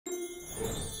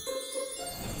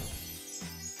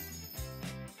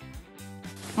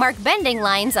Mark bending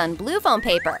lines on blue foam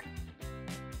paper.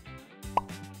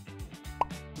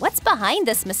 What's behind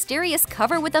this mysterious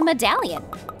cover with a medallion?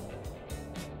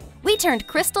 We turned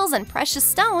crystals and precious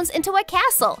stones into a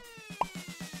castle.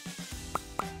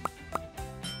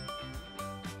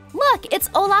 Look,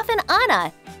 it's Olaf and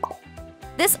Anna.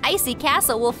 This icy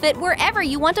castle will fit wherever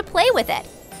you want to play with it.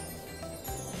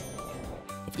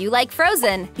 If you like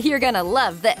Frozen, you're gonna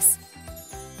love this.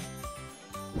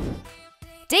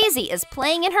 Daisy is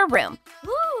playing in her room.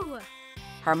 Woo!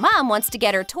 Her mom wants to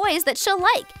get her toys that she'll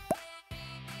like.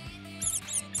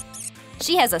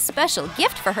 She has a special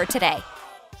gift for her today.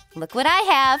 Look what I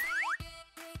have.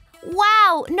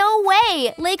 Wow, no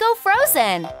way! Lego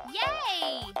Frozen!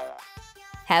 Yay!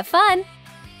 Have fun!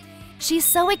 She's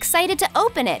so excited to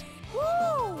open it.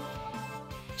 Woo!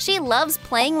 She loves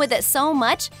playing with it so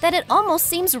much that it almost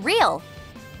seems real.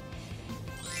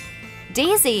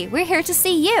 Daisy, we're here to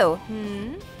see you.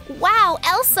 Wow,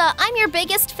 Elsa, I'm your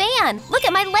biggest fan. Look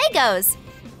at my Legos.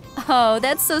 Oh,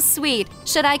 that's so sweet.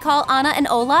 Should I call Anna and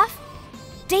Olaf?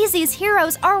 Daisy's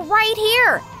heroes are right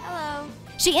here. Hello.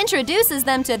 She introduces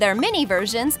them to their mini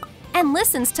versions and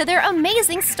listens to their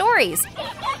amazing stories.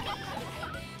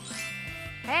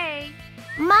 Hey.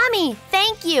 Mommy,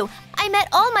 thank you. I met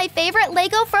all my favorite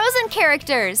Lego Frozen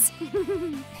characters.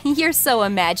 You're so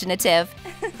imaginative.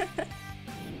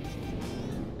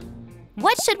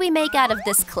 What should we make out of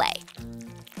this clay?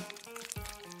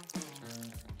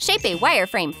 Shape a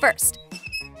wireframe first.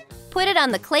 Put it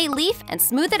on the clay leaf and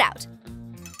smooth it out.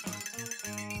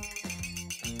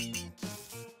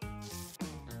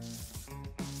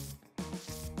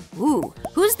 Ooh,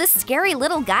 who's this scary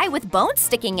little guy with bones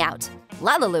sticking out?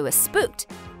 LaLiLu is spooked.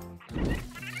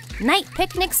 Night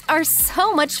picnics are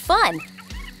so much fun.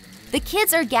 The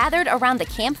kids are gathered around the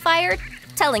campfire,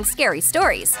 telling scary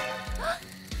stories.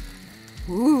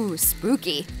 Ooh,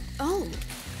 spooky. Oh.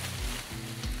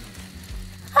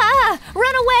 Ah,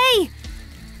 run away!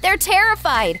 They're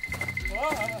terrified.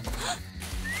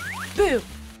 Boo.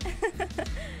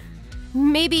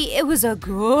 Maybe it was a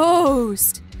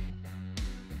ghost.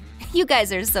 You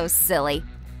guys are so silly.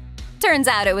 Turns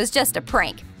out it was just a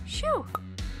prank. Shoo.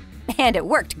 And it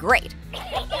worked great.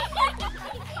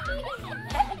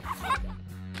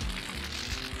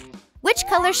 Which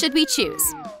color should we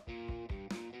choose?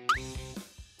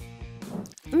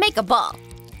 Make a ball.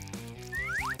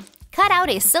 Cut out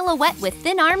a silhouette with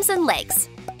thin arms and legs.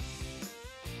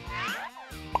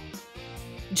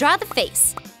 Draw the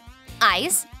face,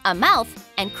 eyes, a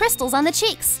mouth, and crystals on the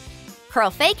cheeks.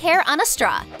 Curl fake hair on a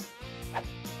straw.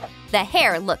 The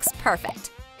hair looks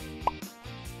perfect.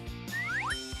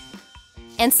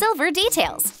 And silver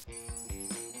details.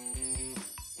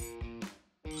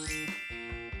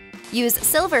 Use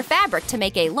silver fabric to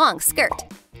make a long skirt.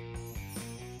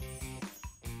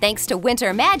 Thanks to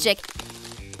winter magic,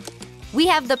 we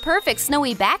have the perfect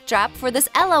snowy backdrop for this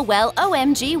LOL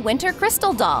OMG winter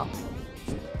crystal doll.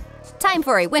 Time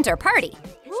for a winter party.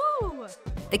 Woo!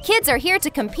 The kids are here to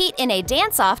compete in a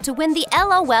dance-off to win the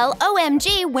LOL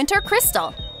OMG winter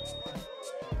crystal.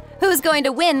 Who's going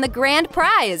to win the grand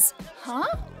prize?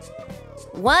 Huh?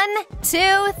 1,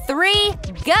 2, 3,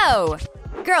 go!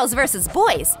 Girls versus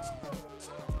boys.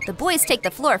 The boys take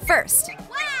the floor first.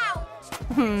 Wow!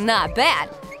 Not bad.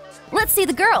 Let's see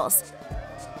the girls.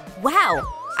 Wow,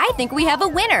 I think we have a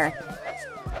winner.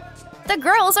 The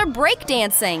girls are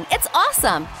breakdancing. It's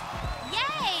awesome.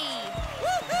 Yay!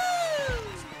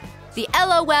 The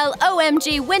LOL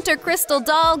OMG winter crystal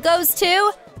doll goes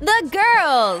to the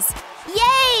girls.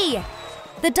 Yay!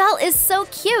 The doll is so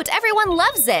cute. Everyone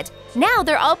loves it. Now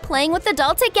they're all playing with the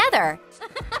doll together.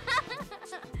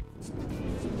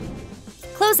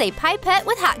 Close a pipette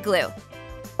with hot glue.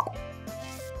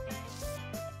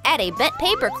 Add a bent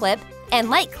paper clip and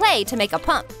light clay to make a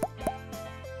pump.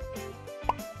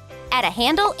 Add a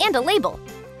handle and a label.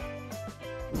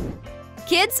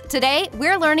 Kids, today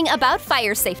we're learning about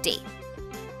fire safety.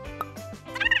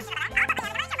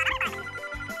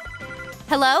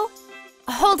 Hello?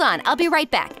 Hold on, I'll be right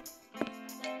back.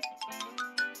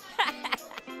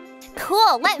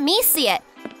 Cool, let me see it.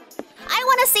 I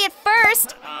want to see it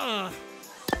first.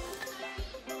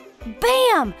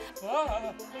 Bam!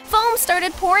 Foam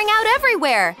started pouring out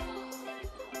everywhere.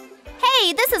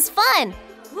 Hey, this is fun.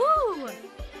 Woo!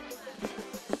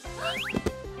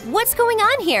 What's going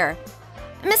on here?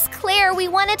 Miss Claire, we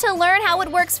wanted to learn how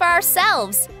it works for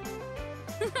ourselves.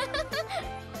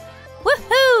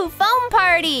 Woohoo! Foam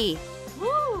party!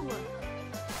 Woo!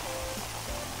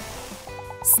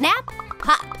 Snap,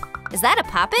 pop. Is that a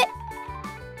poppet?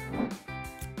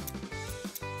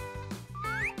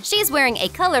 She's wearing a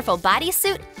colorful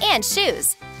bodysuit and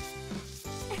shoes.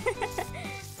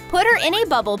 Put her in a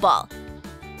bubble ball.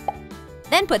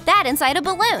 Then put that inside a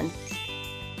balloon.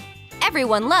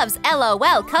 Everyone loves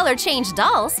LOL color change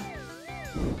dolls.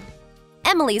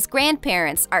 Emily's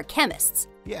grandparents are chemists.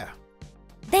 Yeah.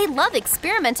 They love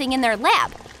experimenting in their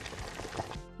lab.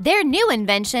 Their new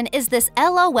invention is this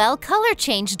LOL color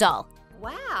change doll,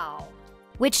 Wow.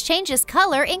 which changes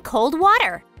color in cold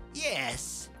water.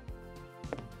 Yes.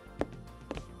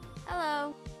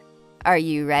 Hello. Are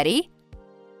you ready?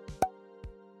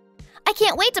 I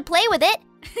can't wait to play with it!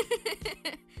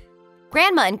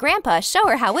 Grandma and Grandpa show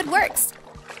her how it works.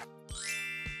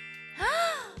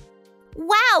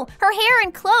 Wow, her hair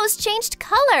and clothes changed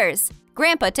colors!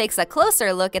 Grandpa takes a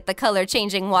closer look at the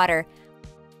color-changing water.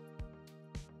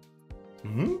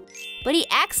 But he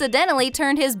accidentally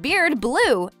turned his beard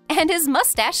blue and his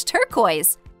mustache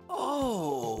turquoise.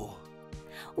 Oh.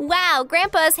 Wow,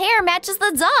 Grandpa's hair matches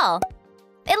the doll.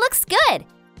 It looks good.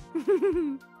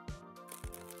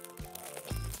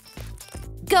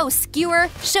 Go, skewer,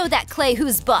 show that clay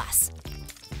who's boss.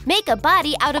 Make a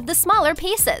body out of the smaller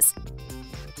pieces.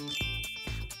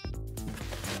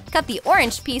 Cut the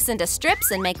orange piece into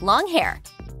strips and make long hair.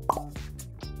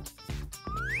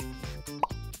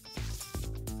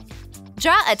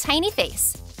 Draw a tiny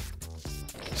face.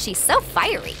 She's so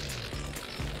fiery.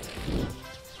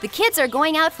 The kids are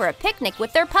going out for a picnic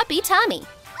with their puppy, Tommy.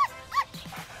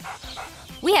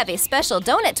 We have a special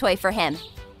donut toy for him,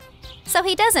 so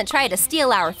he doesn't try to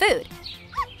steal our food.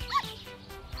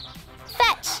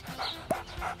 Fetch!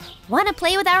 Want to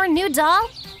play with our new doll?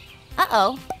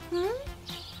 Uh-oh.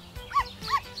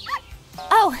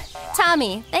 Oh,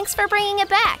 Tommy, thanks for bringing it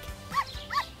back.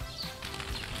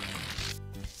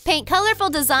 Paint colorful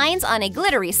designs on a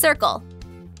glittery circle.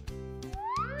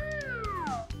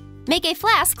 Make a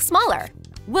flask smaller.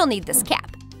 We'll need this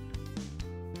cap.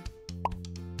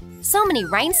 So many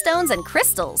rhinestones and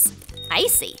crystals.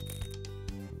 Icy.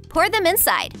 Pour them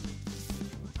inside.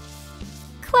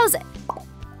 Close it.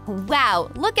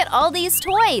 Wow, look at all these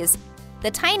toys.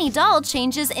 The tiny doll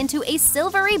changes into a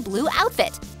silvery blue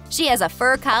outfit. She has a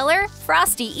fur collar,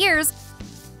 frosty ears,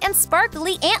 and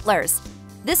sparkly antlers.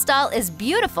 This doll is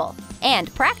beautiful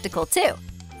and practical too.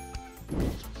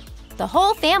 The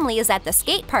whole family is at the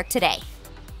skate park today.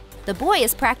 The boy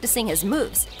is practicing his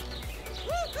moves.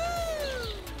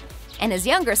 And his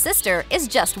younger sister is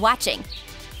just watching.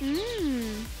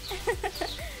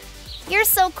 You're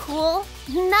so cool.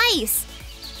 Nice.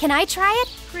 Can I try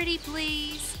it? Pretty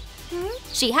please.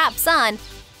 She hops on,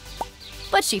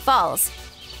 but she falls.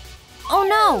 Oh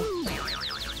no!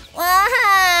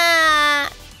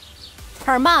 Ah!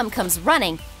 Her mom comes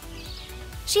running.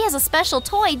 She has a special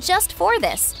toy just for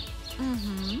this.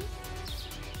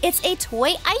 It's a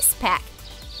toy ice pack.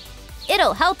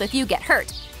 It'll help if you get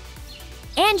hurt.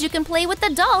 And you can play with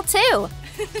the doll too.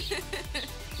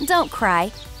 Don't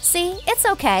cry. See, it's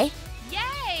okay.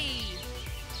 Yay!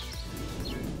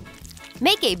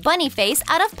 Make a bunny face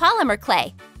out of polymer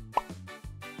clay.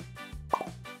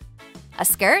 A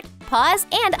skirt, paws,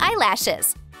 and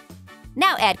eyelashes.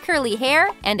 Now add curly hair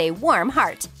and a warm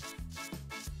heart.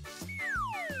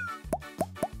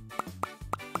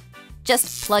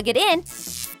 Just plug it in,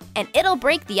 and it'll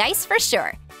break the ice for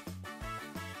sure.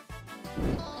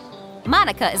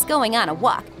 Monica is going on a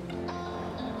walk.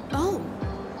 Oh.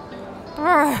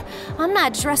 Brr, I'm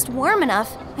not dressed warm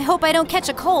enough. I hope I don't catch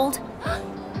a cold.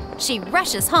 She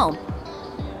rushes home.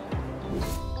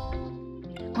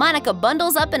 Monica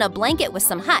bundles up in a blanket with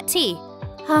some hot tea.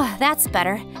 Ah, that's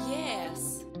better.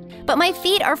 Yes. But my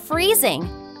feet are freezing.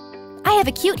 I have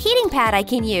a cute heating pad I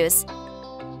can use.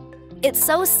 It's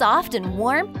so soft and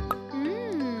warm.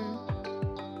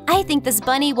 I think this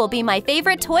bunny will be my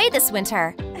favorite toy this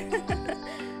winter.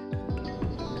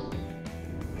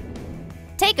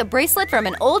 Take a bracelet from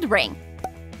an old ring.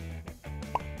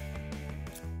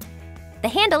 The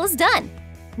handle is done.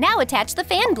 Now attach the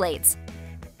fan blades.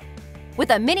 With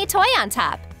a mini toy on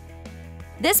top.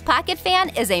 This pocket fan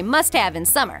is a must-have in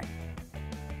summer.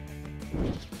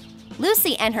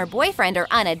 Lucy and her boyfriend are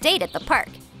on a date at the park.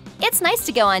 It's nice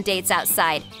to go on dates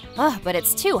outside. Oh, but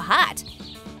it's too hot.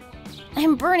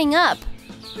 I'm burning up.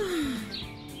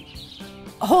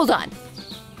 Hold on.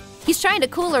 He's trying to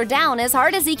cool her down as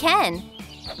hard as he can.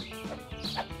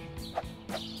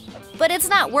 But it's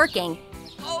not working.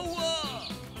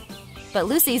 But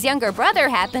Lucy's younger brother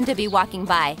happened to be walking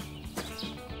by.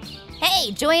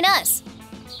 Hey, join us.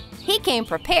 He came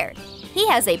prepared. He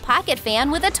has a pocket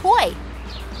fan with a toy.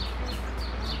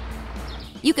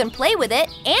 You can play with it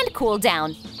and cool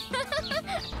down.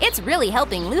 It's really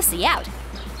helping Lucy out.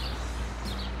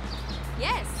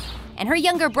 Yes. And her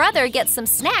younger brother gets some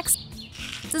snacks.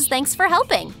 Says thanks for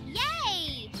helping.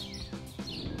 Yay!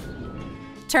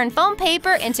 Turn foam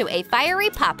paper into a fiery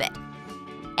poppet.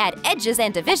 Add edges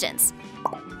and divisions.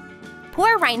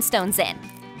 Pour rhinestones in.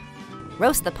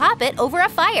 Roast the poppet over a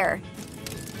fire.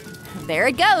 There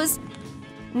it goes.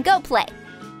 Go play.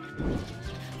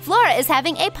 Flora is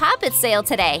having a poppet sale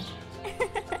today.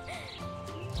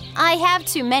 I have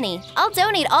too many. I'll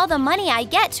donate all the money I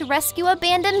get to rescue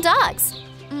abandoned dogs.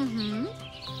 Hello.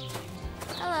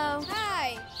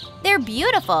 Hi. They're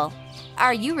beautiful.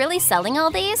 Are you really selling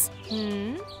all these?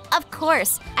 Of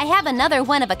course. I have another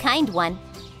one-of-a-kind one.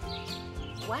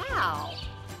 Wow.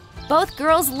 Both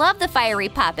girls love the fiery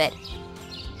poppet.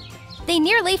 They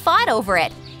nearly fought over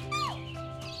it.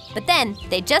 But then,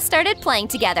 they just started playing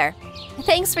together.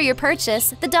 Thanks for your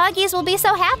purchase. The doggies will be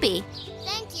so happy.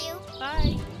 Thank you.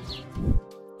 Bye.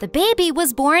 The baby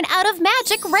was born out of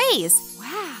magic rays.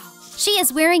 Wow. She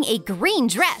is wearing a green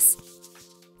dress.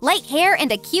 Light hair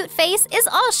and a cute face is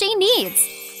all she needs.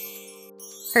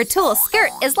 Her tulle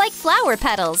skirt is like flower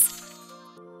petals.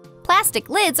 Plastic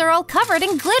lids are all covered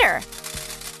in glitter.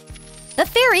 The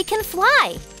fairy can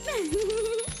fly.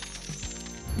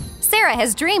 Sarah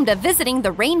has dreamed of visiting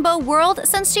the rainbow world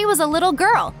since she was a little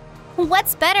girl.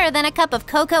 What's better than a cup of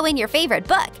cocoa in your favorite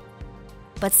book?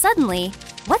 But suddenly,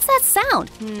 what's that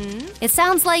sound? It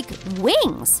sounds like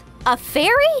wings. A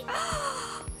fairy?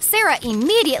 Sarah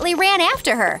immediately ran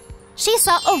after her. She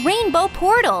saw a rainbow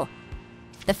portal.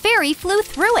 The fairy flew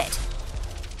through it.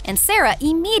 And Sarah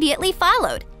immediately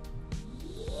followed.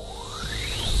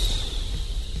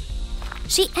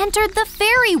 She entered the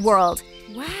fairy world.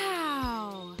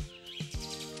 Wow.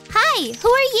 Hi, who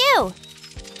are you?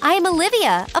 I'm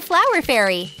Olivia, a flower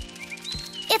fairy.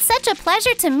 It's such a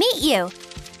pleasure to meet you.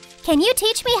 Can you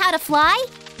teach me how to fly?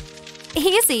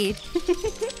 Easy.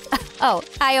 Oh,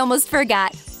 I almost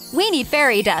forgot. We need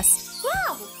fairy dust.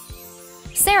 Wow!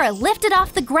 Sarah lifted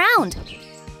off the ground.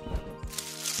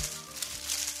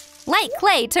 Light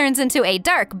clay turns into a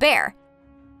dark bear.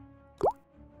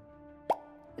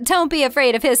 Don't be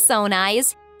afraid of his sewn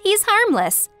eyes. He's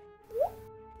harmless.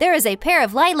 There is a pair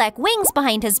of lilac wings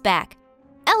behind his back.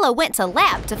 Ella went to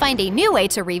lab to find a new way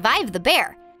to revive the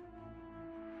bear.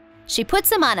 She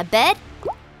puts him on a bed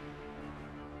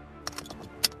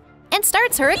and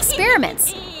starts her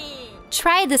experiments.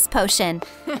 Try this potion.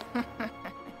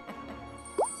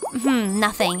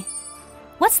 Nothing.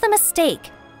 What's the mistake?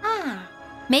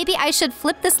 Maybe I should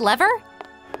flip this lever?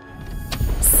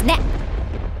 Snap!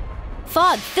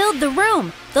 Fog filled the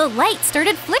room. The light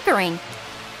started flickering.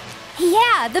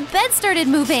 Yeah, the bed started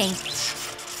moving.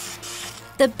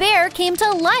 The bear came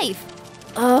to life.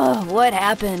 Oh, what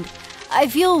happened? I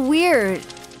feel weird.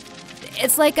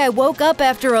 It's like I woke up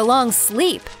after a long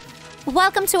sleep.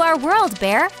 Welcome to our world,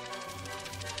 Bear.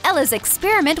 Ella's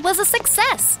experiment was a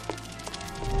success.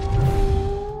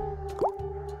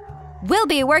 We'll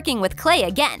be working with clay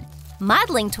again.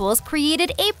 Modeling tools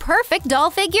created a perfect doll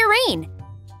figurine.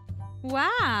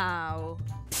 Wow.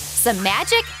 Some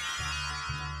magic,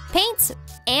 paint,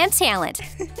 and talent.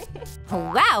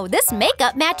 Wow, this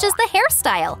makeup matches the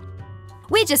hairstyle.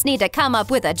 We just need to come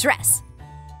up with a dress.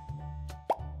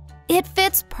 It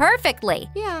fits perfectly.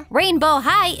 Yeah. Rainbow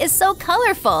High is so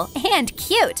colorful and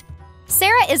cute.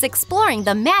 Sarah is exploring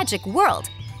the magic world.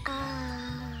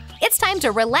 It's time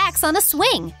to relax on a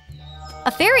swing.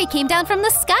 A fairy came down from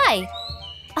the sky.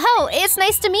 Oh, it's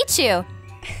nice to meet you.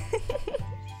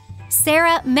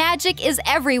 Sarah, magic is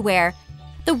everywhere.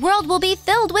 The world will be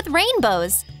filled with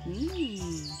rainbows.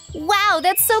 Wow,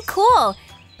 that's so cool.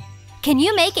 Can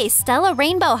you make a Stella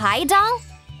Rainbow High doll?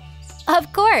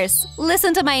 Of course.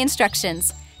 Listen to my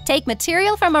instructions. Take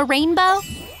material from a rainbow,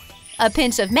 a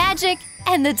pinch of magic,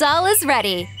 and the doll is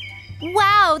ready.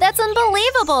 Wow, that's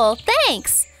unbelievable.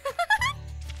 Thanks.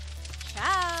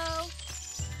 Ciao.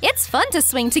 It's fun to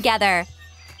swing together.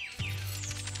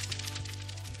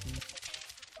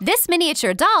 This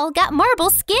miniature doll got marble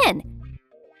skin.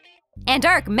 And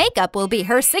dark makeup will be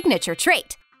her signature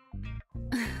trait.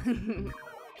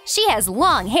 She has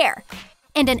long hair.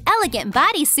 And an elegant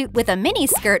bodysuit with a mini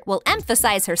skirt will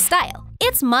emphasize her style.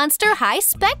 It's Monster High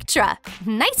Spectra.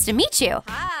 Nice to meet you.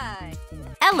 Hi.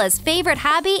 Ella's favorite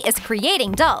hobby is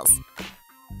creating dolls.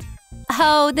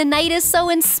 Oh, the night is so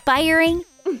inspiring.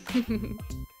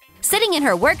 Sitting in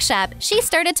her workshop, she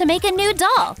started to make a new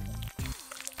doll.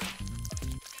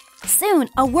 Soon,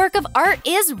 a work of art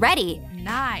is ready.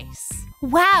 Nice.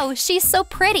 Wow, she's so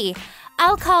pretty.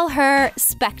 I'll call her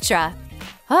Spectra.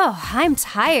 Oh, I'm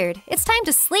tired. It's time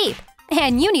to sleep.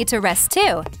 And you need to rest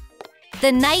too.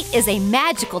 The night is a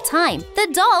magical time. The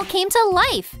doll came to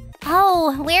life.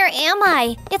 Oh, where am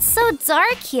I? It's so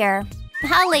dark here.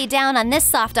 I'll lay down on this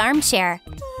soft armchair.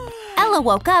 Ella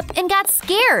woke up and got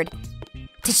scared.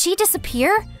 Did she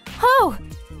disappear? Oh!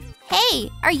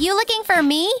 Hey, are you looking for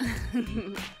me?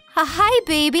 Hi,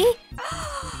 baby.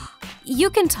 You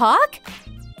can talk?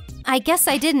 I guess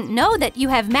I didn't know that you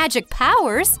have magic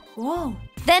powers. Whoa.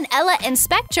 Then Ella and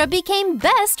Spectra became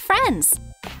best friends.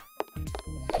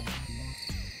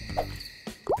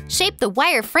 Shape the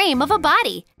wire frame of a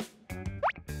body.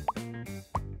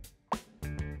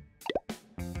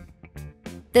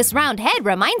 This round head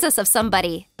reminds us of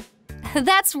somebody.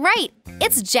 That's right,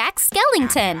 it's Jack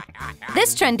Skellington.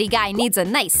 This trendy guy needs a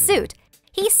nice suit.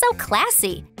 He's so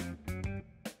classy.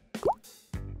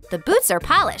 The boots are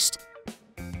polished.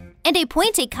 And a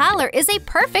pointy collar is a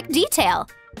perfect detail.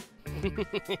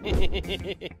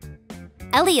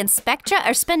 Ellie and Spectra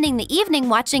are spending the evening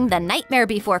watching The Nightmare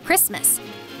Before Christmas.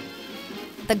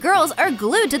 The girls are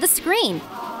glued to the screen.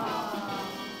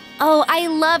 Oh, I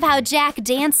love how Jack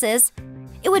dances.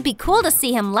 It would be cool to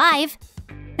see him live.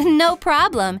 No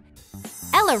problem.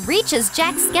 Ella reaches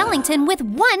Jack Skellington with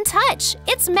one touch.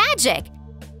 It's magic.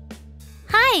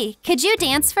 Hi, could you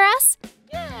dance for us?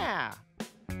 Yeah.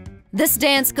 This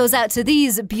dance goes out to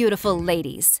these beautiful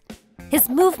ladies. His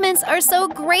movements are so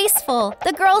graceful.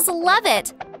 The girls love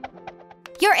it.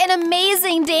 You're an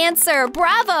amazing dancer.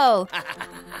 Bravo!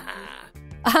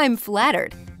 I'm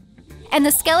flattered. And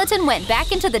the skeleton went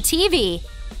back into the TV.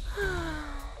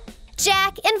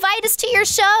 Jack, invite us to your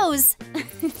shows.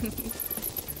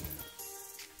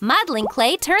 Modeling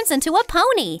clay turns into a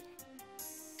pony.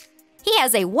 He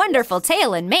has a wonderful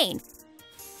tail and mane.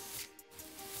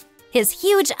 His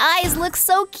huge eyes look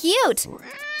so cute.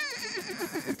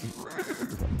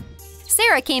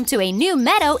 Sarah came to a new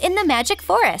meadow in the magic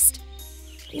forest.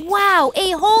 Wow,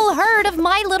 a whole herd of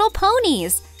My Little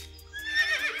Ponies.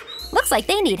 Looks like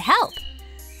they need help.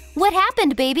 What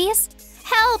happened, babies?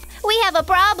 Help! We have a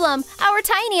problem! Our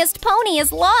tiniest pony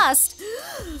is lost!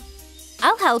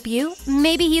 I'll help you.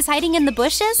 Maybe he's hiding in the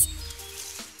bushes?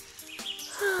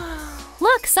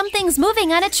 Look, something's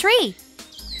moving on a tree.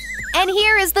 And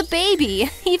here is the baby.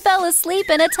 He fell asleep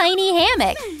in a tiny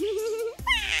hammock.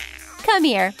 Come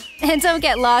here, and don't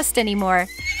get lost anymore.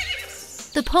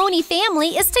 The pony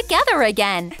family is together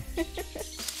again.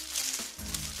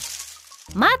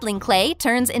 Modeling clay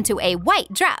turns into a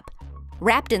white drop,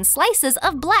 wrapped in slices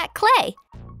of black clay.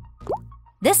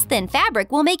 This thin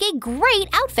fabric will make a great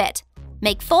outfit.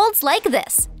 Make folds like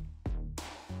this.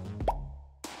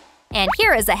 And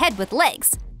here is a head with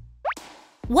legs.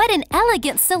 What an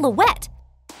elegant silhouette!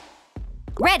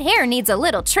 Red hair needs a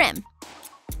little trim.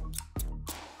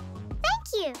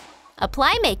 Thank you.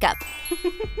 Apply makeup.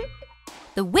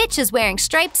 The witch is wearing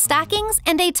striped stockings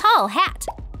and a tall hat.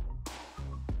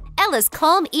 Ella's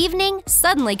calm evening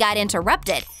suddenly got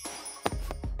interrupted.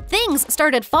 Things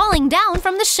started falling down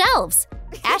from the shelves.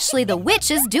 Ashley the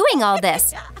witch is doing all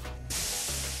this.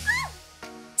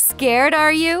 Scared,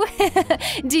 are you?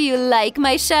 Do you like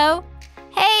my show?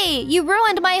 Hey, you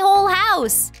ruined my whole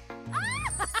house!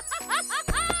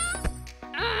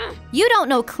 You don't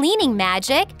know cleaning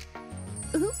magic.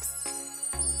 Oops.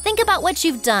 Think about what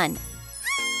you've done.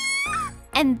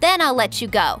 And then I'll let you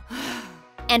go.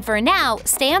 And for now,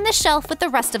 stay on the shelf with the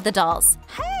rest of the dolls.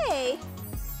 Hey!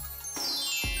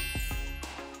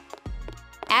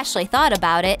 Ashley thought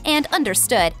about it and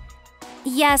understood.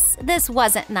 Yes, this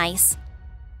wasn't nice.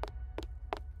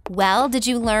 Well, did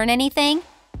you learn anything?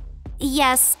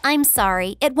 Yes, I'm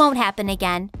sorry. It won't happen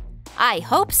again. I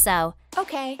hope so.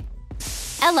 Okay.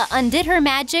 Ella undid her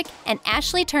magic and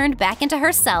Ashley turned back into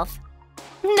herself.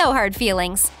 No hard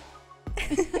feelings.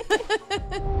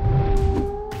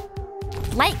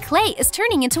 Light clay is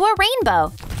turning into a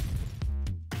rainbow.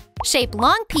 Shape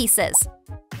long pieces.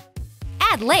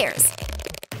 Add layers.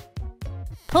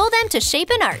 Pull them to shape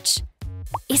an arch.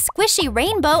 A squishy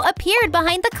rainbow appeared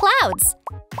behind the clouds.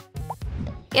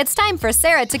 It's time for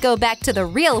Sarah to go back to the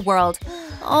real world.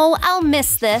 Oh, I'll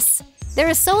miss this. There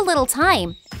is so little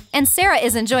time, and Sarah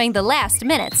is enjoying the last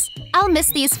minutes. I'll miss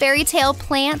these fairy tale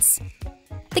plants.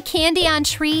 The candy on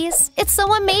trees. It's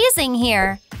so amazing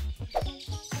here.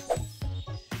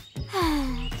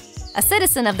 A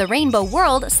citizen of the rainbow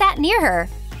world sat near her.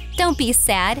 Don't be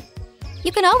sad.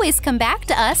 You can always come back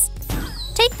to us.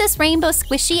 Take this rainbow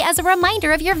squishy as a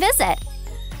reminder of your visit.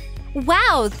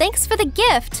 Wow, thanks for the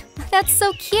gift. That's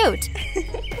so cute.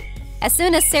 As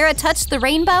soon as Sarah touched the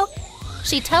rainbow,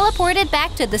 she teleported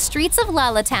back to the streets of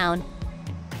Lalatown.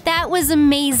 That was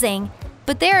amazing.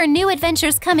 But there are new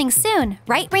adventures coming soon,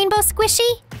 right, Rainbow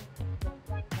Squishy?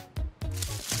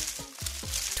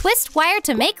 Twist wire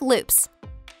to make loops.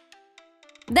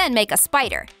 Then make a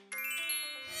spider.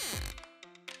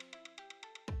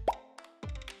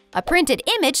 A printed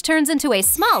image turns into a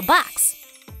small box.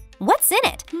 What's in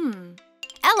it?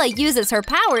 Ella uses her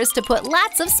powers to put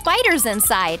lots of spiders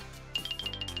inside.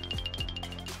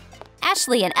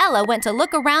 Ashley and Ella went to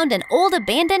look around an old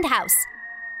abandoned house.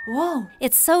 Whoa.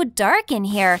 It's so dark in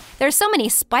here. There's so many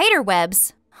spider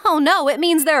webs. Oh no, it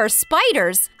means there are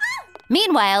spiders.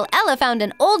 Meanwhile, Ella found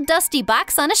an old dusty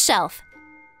box on a shelf.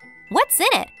 What's in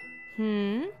it?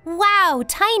 Wow,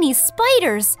 tiny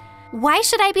spiders. Why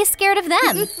should I be scared of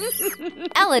them?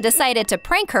 Ella decided to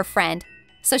prank her friend,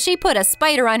 so she put a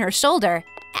spider on her shoulder.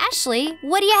 Ashley,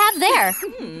 what do you have there?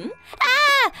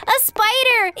 Ah, a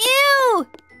spider! Ew!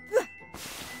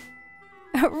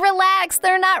 Relax,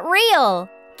 they're not real.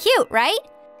 Cute, right?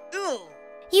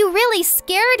 You really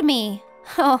scared me.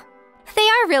 Oh, they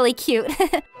are really cute.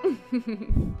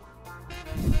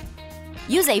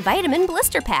 Use a vitamin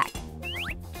blister pack.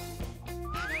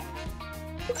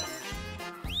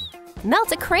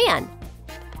 Melt a crayon.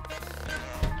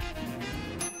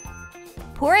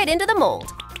 Pour it into the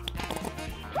mold.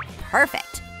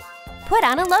 Perfect. Put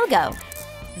on a logo.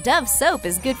 Dove soap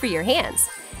is good for your hands.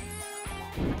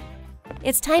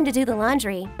 It's time to do the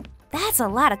laundry. That's a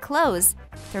lot of clothes.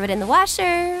 Throw it in the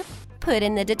washer, put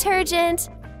in the detergent.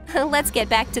 Let's get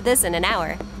back to this in an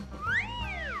hour.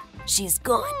 She's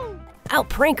gone. I'll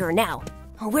prank her now.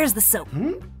 Where's the soap?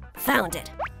 Found it.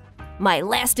 My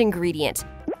last ingredient.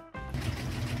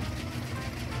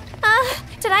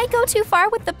 Did I go too far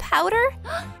with the powder?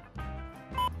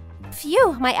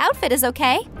 Phew, my outfit is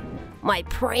okay. My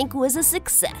prank was a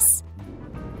success.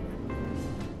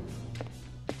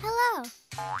 Hello.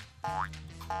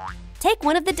 Take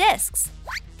one of the discs.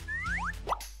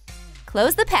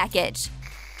 Close the package.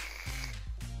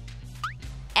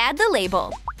 Add the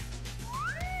label.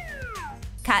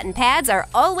 Cotton pads are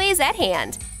always at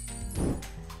hand.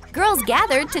 Girls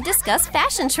gathered to discuss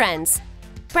fashion trends.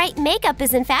 Bright makeup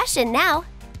is in fashion now.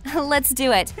 Let's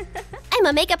do it. I'm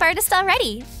a makeup artist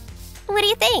already. What do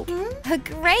you think?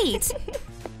 Great.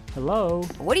 Hello.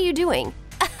 What are you doing?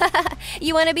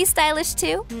 You want to be stylish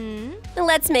too?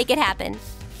 Let's make it happen.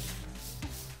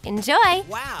 Enjoy.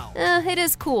 Wow. It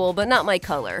is cool, but not my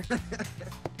color.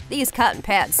 These cotton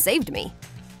pads saved me.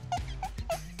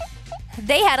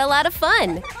 They had a lot of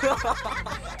fun.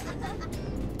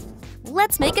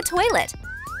 Let's make a toilet.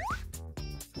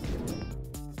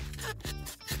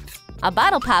 A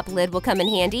bottle pop lid will come in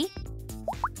handy.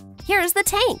 Here's the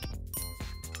tank.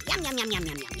 Yum, yum, yum, yum,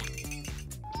 yum, yum,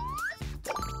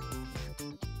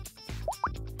 yum.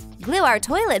 Glue our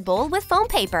toilet bowl with foam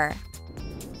paper.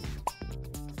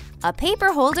 A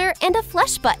paper holder and a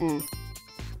flush button.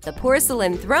 The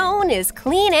porcelain throne is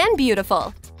clean and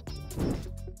beautiful.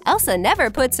 Elsa never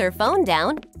puts her phone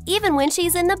down, even when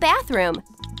she's in the bathroom.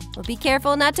 Well, be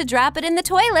careful not to drop it in the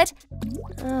toilet.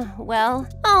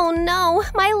 Oh no,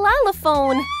 my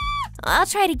Lalaphone. I'll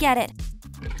try to get it.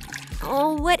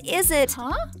 Oh, what is it?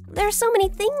 There's so many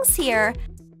things here.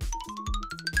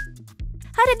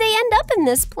 How did they end up in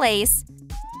this place?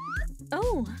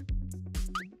 Oh.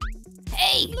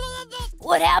 Hey,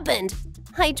 what happened?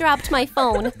 I dropped my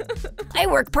phone. I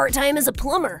work part-time as a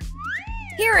plumber.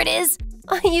 Here it is.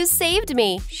 You saved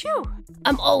me. Shoo.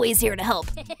 I'm always here to help.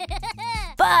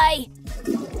 Bye.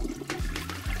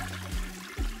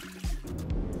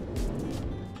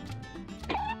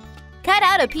 Cut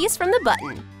out a piece from the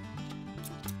button.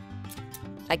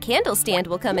 A candle stand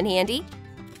will come in handy.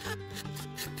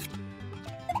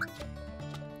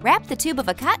 Wrap the tube of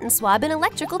a cotton swab in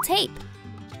electrical tape.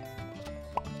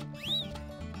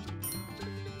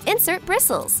 Insert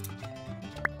bristles.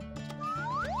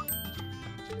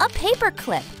 A paper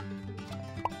clip.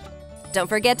 Don't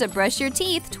forget to brush your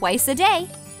teeth twice a day.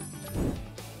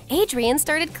 Adrian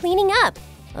started cleaning up.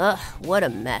 Ugh, what a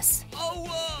mess.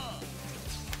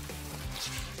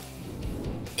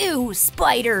 Ew,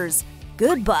 spiders!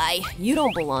 Goodbye, you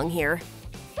don't belong here.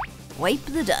 Wipe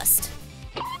the dust.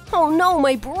 Oh no,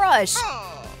 my brush!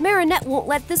 Marinette won't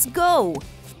let this go.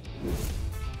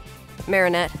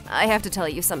 Marinette, I have to tell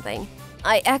you something.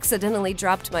 I accidentally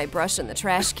dropped my brush in the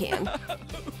trash can.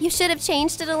 You should have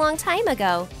changed it a long time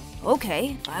ago.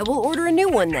 Okay, I will order a new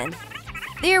one then.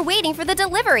 They're waiting for the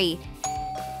delivery.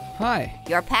 Hi.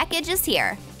 Your package is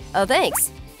here. Oh,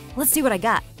 thanks. Let's see what I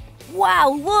got.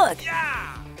 Wow, look!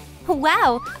 Yeah.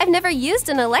 Wow, I've never used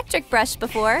an electric brush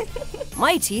before.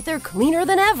 My teeth are cleaner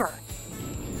than ever.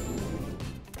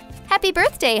 Happy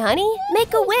birthday, honey.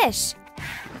 Make a wish.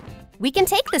 We can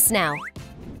take this now.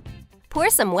 Pour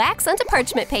some wax onto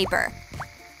parchment paper.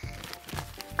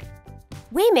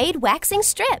 We made waxing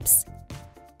strips.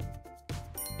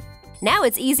 Now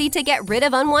it's easy to get rid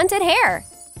of unwanted hair.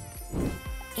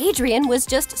 Adrian was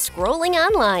just scrolling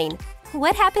online.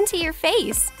 What happened to your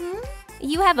face?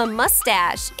 You have a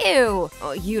mustache. Ew.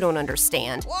 Oh, you don't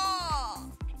understand.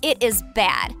 Whoa! It is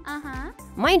bad. Uh-huh.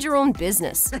 Mind your own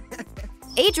business.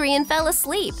 Adrian fell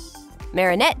asleep.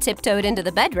 Marinette tiptoed into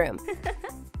the bedroom.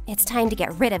 It's time to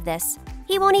get rid of this.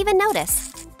 He won't even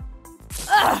notice.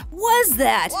 Ugh, was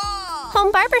that? Whoa!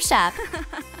 Home barbershop.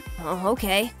 Oh,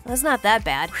 okay. That's not that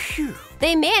bad. Phew.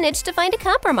 They managed to find a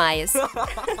compromise.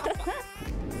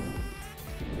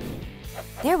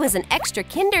 There was an extra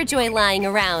Kinder Joy lying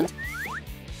around.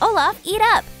 Olaf, eat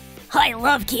up. I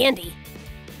love candy.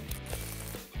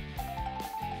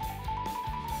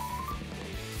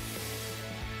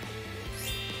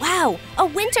 Wow, a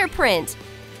winter print.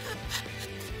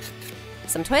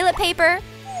 Some toilet paper.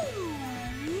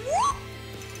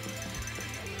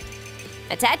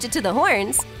 Attach it to the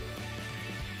horns.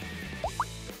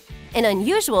 An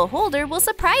unusual holder will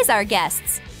surprise our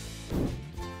guests.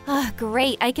 Oh,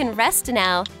 great, I can rest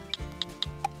now.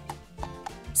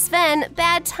 Sven,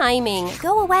 bad timing.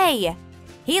 Go away.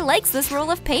 He likes this roll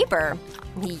of paper.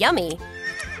 Yummy.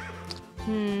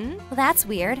 Well, that's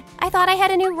weird. I thought I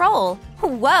had a new roll.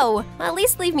 Whoa, at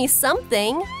least leave me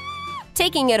something.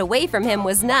 Taking it away from him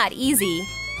was not easy.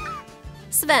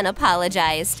 Sven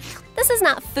apologized. This is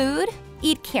not food.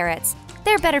 Eat carrots.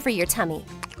 They're better for your tummy.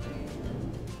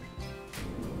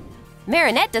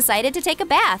 Marinette decided to take a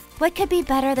bath. What could be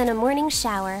better than a morning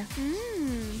shower?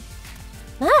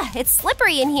 Ah, it's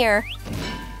slippery in here.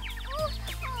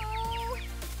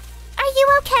 Are you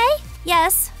okay?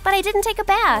 Yes, but I didn't take a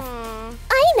bath.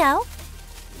 I know.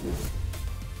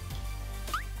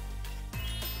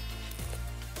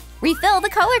 Refill the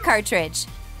color cartridge.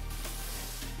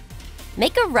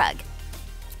 Make a rug.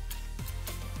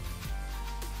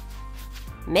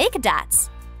 Make dots.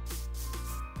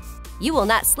 You will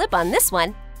not slip on this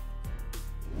one.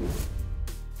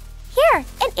 Here,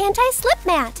 an anti-slip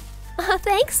mat. Oh,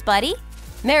 thanks, buddy.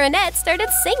 Marinette started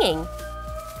singing.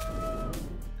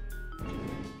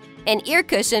 An ear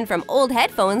cushion from old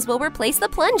headphones will replace the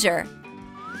plunger.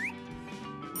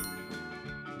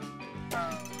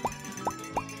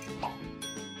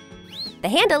 The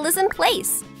handle is in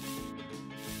place.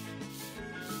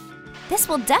 This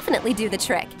will definitely do the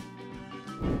trick.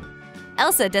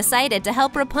 Elsa decided to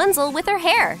help Rapunzel with her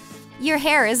hair. Your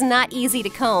hair is not easy to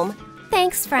comb.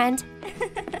 Thanks, friend.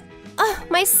 Oh,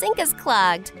 my sink is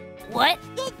clogged. What?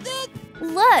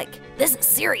 Look, this is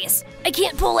serious. I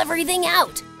can't pull everything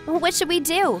out. What should we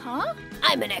do? Huh?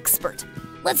 I'm an expert.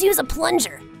 Let's use a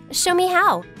plunger. Show me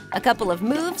how. A couple of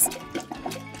moves.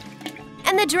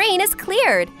 And the drain is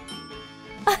cleared.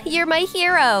 Oh, you're my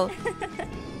hero.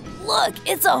 Look,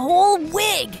 it's a whole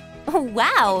wig.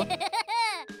 Wow.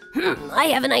 I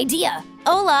have an idea.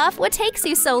 Olaf, what takes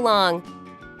you so long?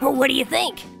 What do you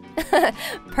think?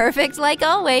 Perfect like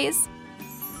always.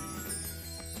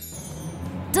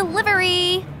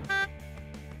 Delivery!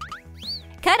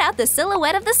 Cut out the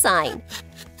silhouette of the sign.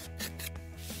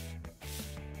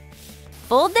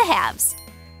 Fold the halves.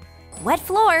 Wet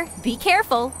floor, be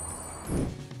careful.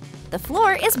 The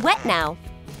floor is wet now.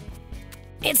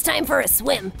 It's time for a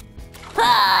swim.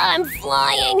 Ah, I'm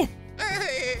flying!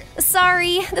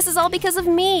 Sorry, this is all because of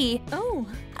me. Oh.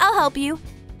 I'll help you.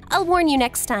 I'll warn you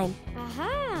next time.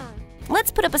 Aha. Let's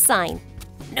put up a sign.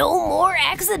 No more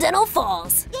accidental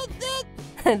falls.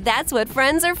 That's what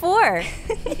friends are for.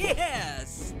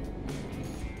 Yes!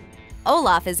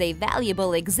 Olaf is a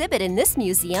valuable exhibit in this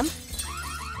museum.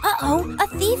 Uh-oh, a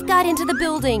thief got into the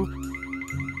building.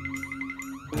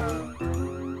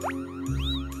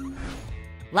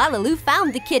 LaLiLu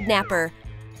found the kidnapper.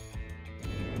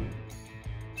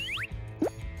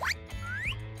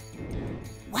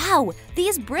 Wow,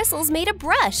 these bristles made a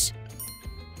brush.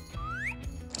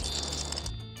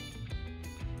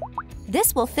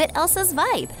 This will fit Elsa's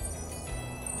vibe.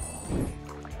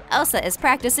 Elsa is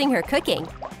practicing her cooking.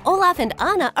 Olaf and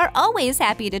Anna are always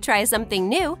happy to try something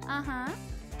new. Uh-huh.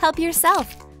 Help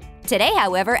yourself. Today,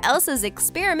 however, Elsa's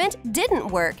experiment didn't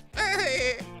work.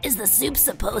 Is the soup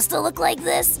supposed to look like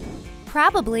this?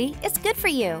 Probably. It's good for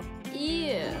you.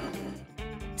 Ew.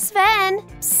 Sven,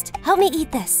 psst, help me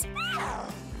eat this.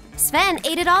 Sven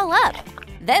ate it all up,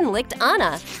 then licked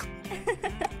Anna.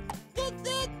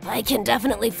 I can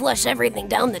definitely flush everything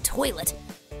down the toilet.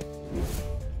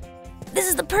 This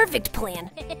is the perfect plan.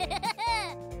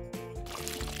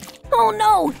 Oh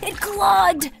no, it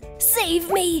clogged!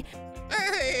 Save me!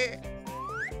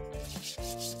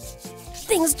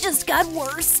 Things just got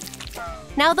worse.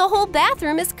 Now the whole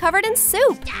bathroom is covered in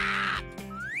soup.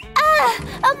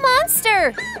 Ah, a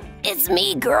monster! It's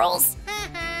me, girls.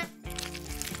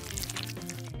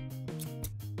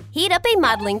 Heat up a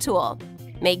modeling tool.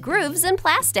 Make grooves in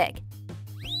plastic.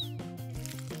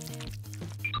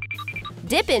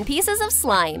 Dip in pieces of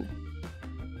slime.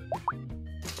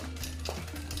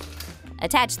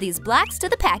 Attach these blocks to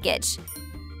the package.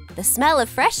 The smell of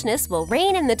freshness will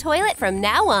reign in the toilet from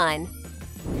now on.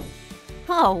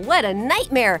 Oh, what a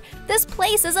nightmare! This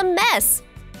place is a mess!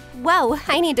 Whoa,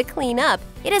 I need to clean up.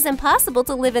 It is impossible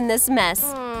to live in this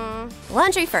mess.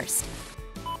 Laundry first.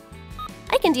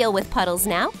 I can deal with puddles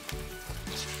now.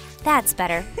 That's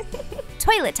better.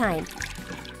 Toilet time.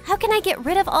 How can I get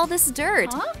rid of all this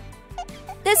dirt? Huh?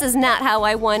 This is not how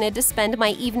I wanted to spend my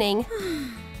evening.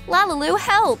 LaLiLu,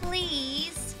 help!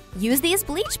 Please. Use these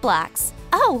bleach blocks.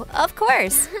 Oh, of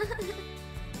course.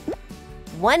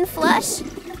 One flush.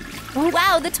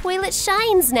 Wow, the toilet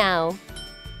shines now.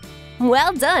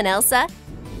 Well done, Elsa.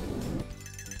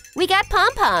 We got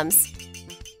pom-poms.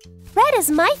 Red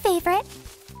is my favorite.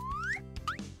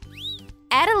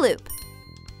 Add a loop.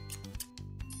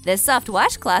 This soft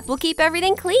washcloth will keep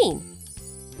everything clean.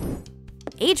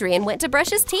 Adrian went to brush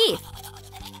his teeth.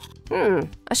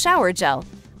 A shower gel.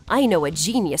 I know a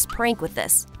genius prank with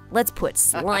this. Let's put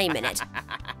slime in it.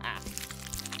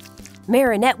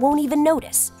 Marinette won't even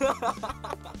notice.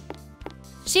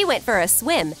 She went for a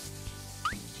swim.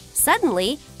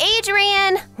 Suddenly,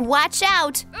 Adrian, watch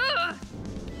out!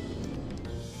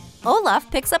 Olaf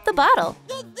picks up the bottle.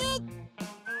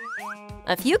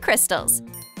 A few crystals.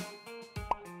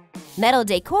 Metal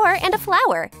decor and a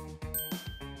flower.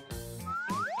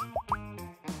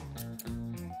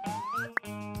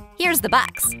 Here's the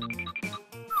box.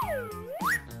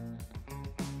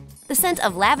 The scent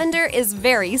of lavender is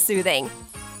very soothing.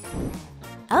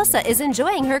 Elsa is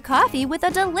enjoying her coffee with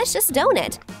a delicious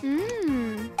donut.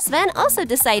 Sven also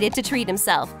decided to treat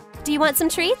himself. Do you want some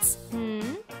treats?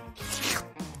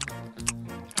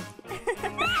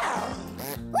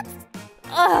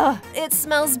 Ugh, it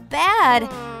smells bad.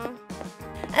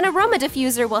 An aroma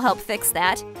diffuser will help fix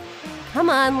that. Come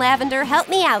on, Lavender, help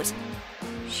me out.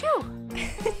 Shoo.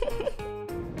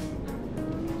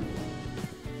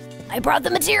 I brought the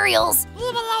materials.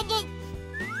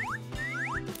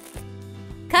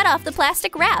 Cut off the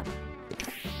plastic wrap.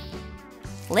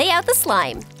 Lay out the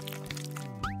slime.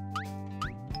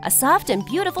 A soft and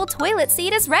beautiful toilet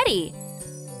seat is ready.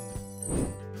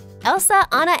 Elsa,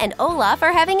 Anna, and Olaf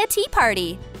are having a tea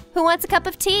party. Who wants a cup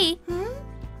of tea?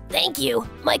 Thank you.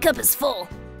 My cup is full.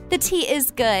 The tea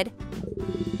is good.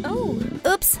 Oh.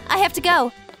 Oops, I have to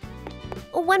go.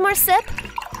 One more sip.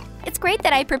 It's great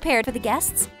that I prepared for the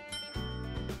guests.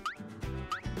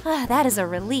 That is a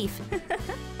relief.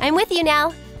 I'm with you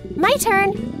now. My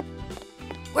turn.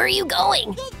 Where are you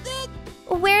going?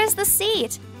 Where's the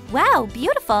seat? Wow,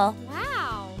 beautiful.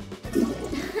 Wow.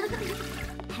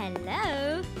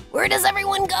 Hello. Where does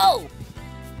everyone go?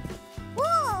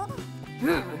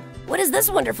 What is this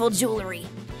wonderful jewelry?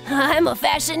 I'm a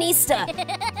fashionista.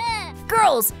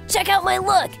 Girls, check out my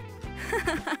look.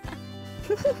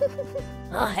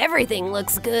 Everything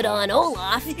looks good on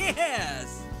Olaf.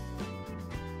 Yes!